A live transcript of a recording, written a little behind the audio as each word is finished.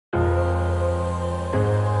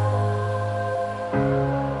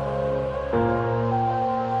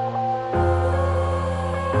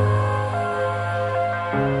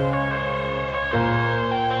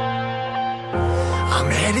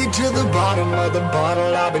bottom of the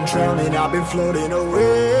bottle, I've been drowning, I've been floating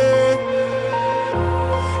away.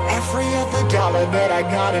 Every other dollar that I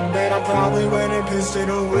got in bed, I probably went and pissed it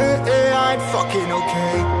away. I ain't fucking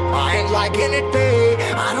okay, I ain't liking it, babe.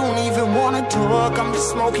 I don't even wanna talk, I'm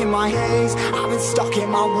just smoking my haze. I've been stuck in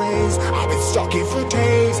my ways, I've been stuck in for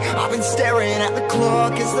days. I've been staring at the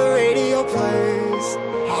clock as the radio plays.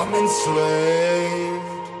 I'm enslaved.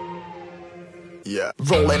 Yeah.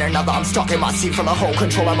 Rolling another, I'm stuck in my seat for the whole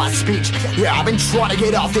control of my speech. Yeah, I've been trying to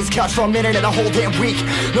get off this couch for a minute and a whole damn week.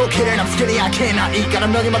 No kidding, I'm skinny, I cannot eat. Got a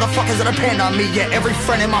million motherfuckers that depend on me. Yeah, every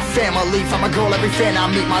friend in my family, from a girl, every fan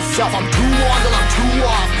I meet myself. I'm too on till I'm too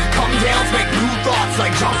off. Come down to make new thoughts,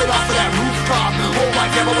 like jumping off of that rooftop. Whole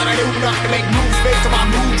life never when I do nothing to make moves based on my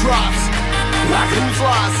mood drops. Like who's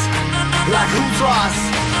lost? Like who's lost?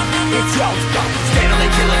 It's yo, steadily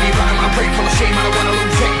killing me, running my brain full of shame, I don't wanna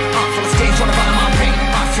lose it. Full of stage, trying to find my pain.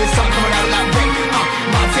 I see the sun coming out of that rain.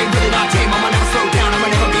 My day really not tame, I'ma never slow down, I'ma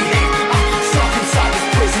never behave. Stuck inside this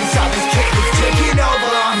prison, inside this cage, it's taking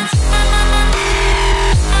over.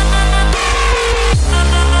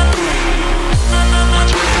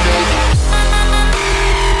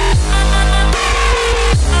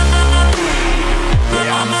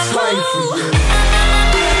 Yeah, I'm a slave for you.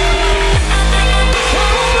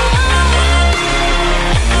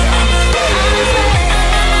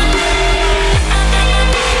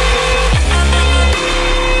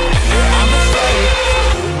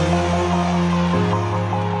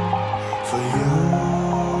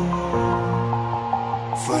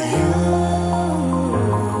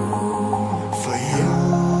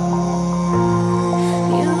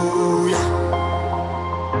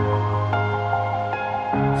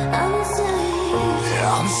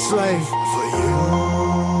 I'm a slave for you.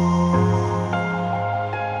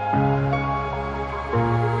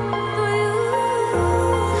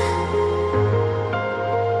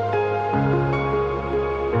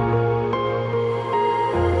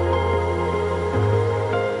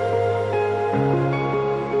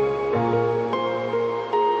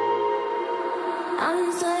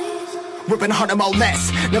 Ripping harder, more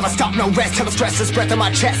less. Never stop, no rest. Till the stress is breath in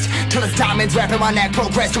my chest. Till it's diamonds wrapping my neck.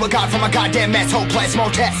 Progress to a god from a goddamn mess. Hopeless, more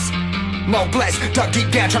tests, more blessed. Dug deep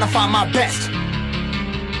down, trying to find my best.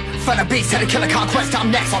 Find a beast, had to kill a conquest. I'm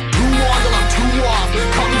next. I'm too on till I'm too off.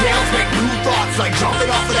 Come down, make new thoughts, like jumping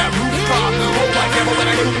off of that rooftop. Whole life never when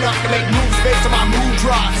I do nothing to make moves based on my mood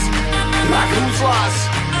drops. Like who's lost?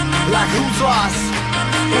 Like who's lost?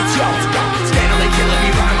 It's yo, steadily killing me,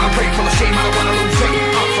 running my brain full of shame. I don't wanna lose it.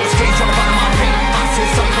 Full of stage, trying to find my pain. I see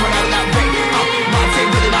the sun coming out of that rain.